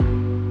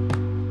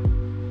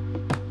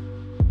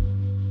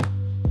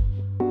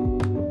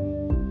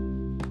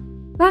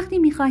وقتی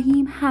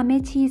میخواهیم همه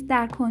چیز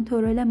در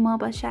کنترل ما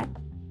باشد.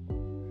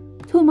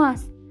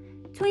 توماس،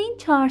 تو این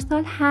 4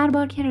 سال هر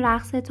بار که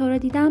رقص تو رو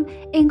دیدم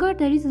انگار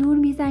داری زور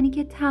میزنی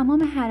که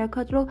تمام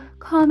حرکات رو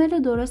کامل و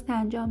درست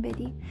انجام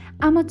بدی،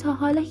 اما تا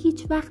حالا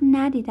هیچ وقت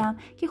ندیدم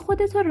که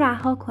خودتو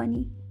رها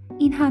کنی.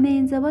 این همه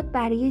انضباط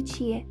برای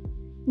چیه؟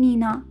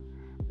 نینا: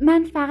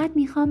 من فقط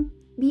میخوام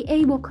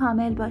بی‌عیب و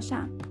کامل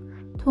باشم.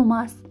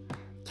 توماس: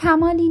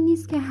 کمال این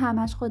نیست که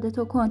همش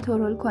خودتو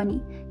کنترل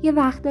کنی. یه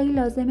وقتایی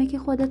لازمه که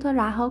خودتو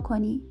رها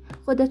کنی.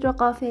 خودت رو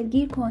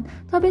غافلگیر کن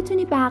تا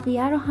بتونی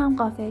بقیه رو هم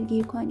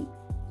غافلگیر کنی.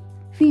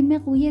 فیلم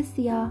قوی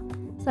سیاه،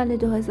 سال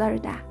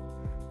 2010.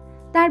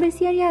 در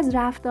بسیاری از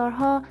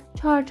رفتارها،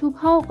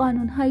 چارچوب‌ها و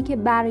قانون‌هایی که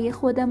برای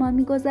خودمان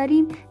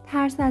می‌گذاریم،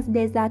 ترس از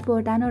لذت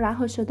بردن و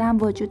رها شدن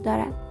وجود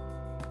دارد.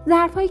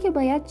 ظرف‌هایی که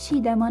باید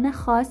چیدمان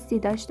خاصی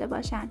داشته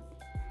باشند.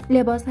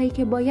 لباس‌هایی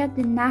که باید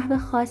به نحو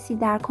خاصی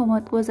در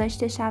کمد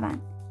گذاشته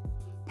شوند.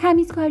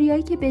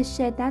 تمیزکاری‌هایی که به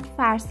شدت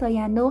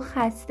فرساینده و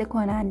خسته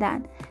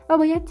کنندند و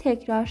باید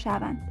تکرار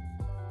شوند.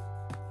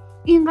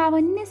 این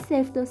قوانین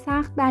سفت و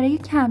سخت برای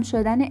کم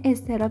شدن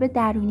اضطراب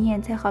درونی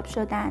انتخاب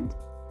شدند.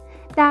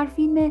 در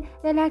فیلم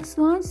بلک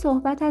سوان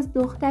صحبت از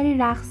دختری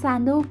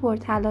رقصنده و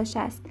پرتلاش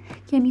است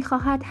که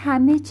می‌خواهد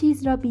همه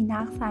چیز را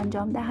بی‌نقص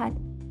انجام دهد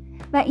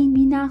و این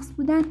بی‌نقص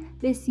بودن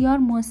بسیار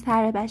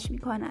مضطربش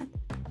می‌کند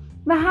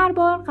و هر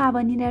بار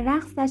قوانین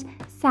رقصش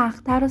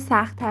سخت‌تر و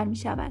سخت‌تر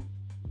می‌شود.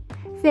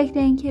 فکر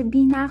اینکه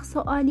بی‌نقص و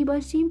عالی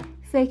باشیم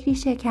فکری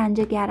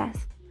شکنجه‌گر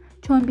است،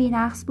 چون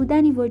بی‌نقص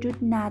بودنی وجود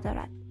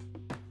ندارد.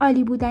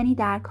 عالی بودنی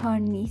در کار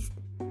نیست.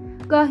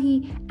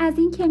 گاهی از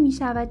این که می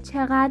شود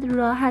چقدر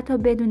راحت و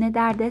بدون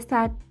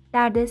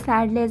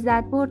دردسر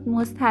لذت برد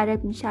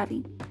مضطرب می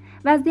شویم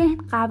و ذهن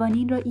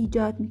قوانین را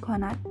ایجاد می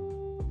کند.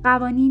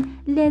 قوانین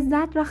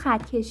لذت را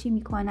خطکشی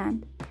می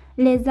کنند.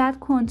 لذت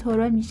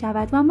کنترل می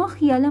شود و ما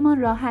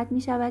خیالمان راحت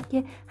می شود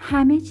که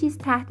همه چیز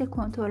تحت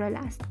کنترل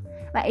است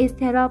و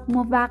اضطراب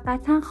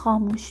موقتا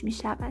خاموش می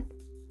شود.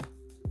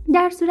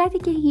 در صورتی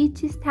که هیچ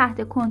چیز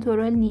تحت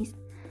کنترل نیست.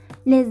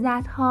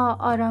 لذت‌ها،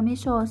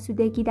 آرامش و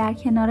آسودگی در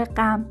کنار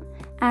غم،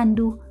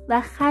 اندوه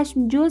و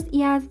خشم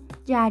جزئی از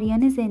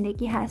جریان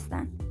زندگی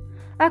هستند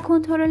و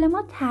کنترل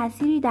ما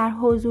تأثیری در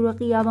حضور و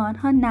غیاب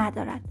آنها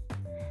ندارد.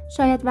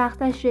 شاید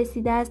وقتش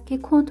رسیده است که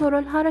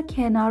کنترل‌ها را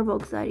کنار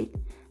بگذارید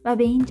و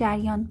به این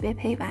جریان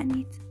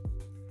بپیوندید.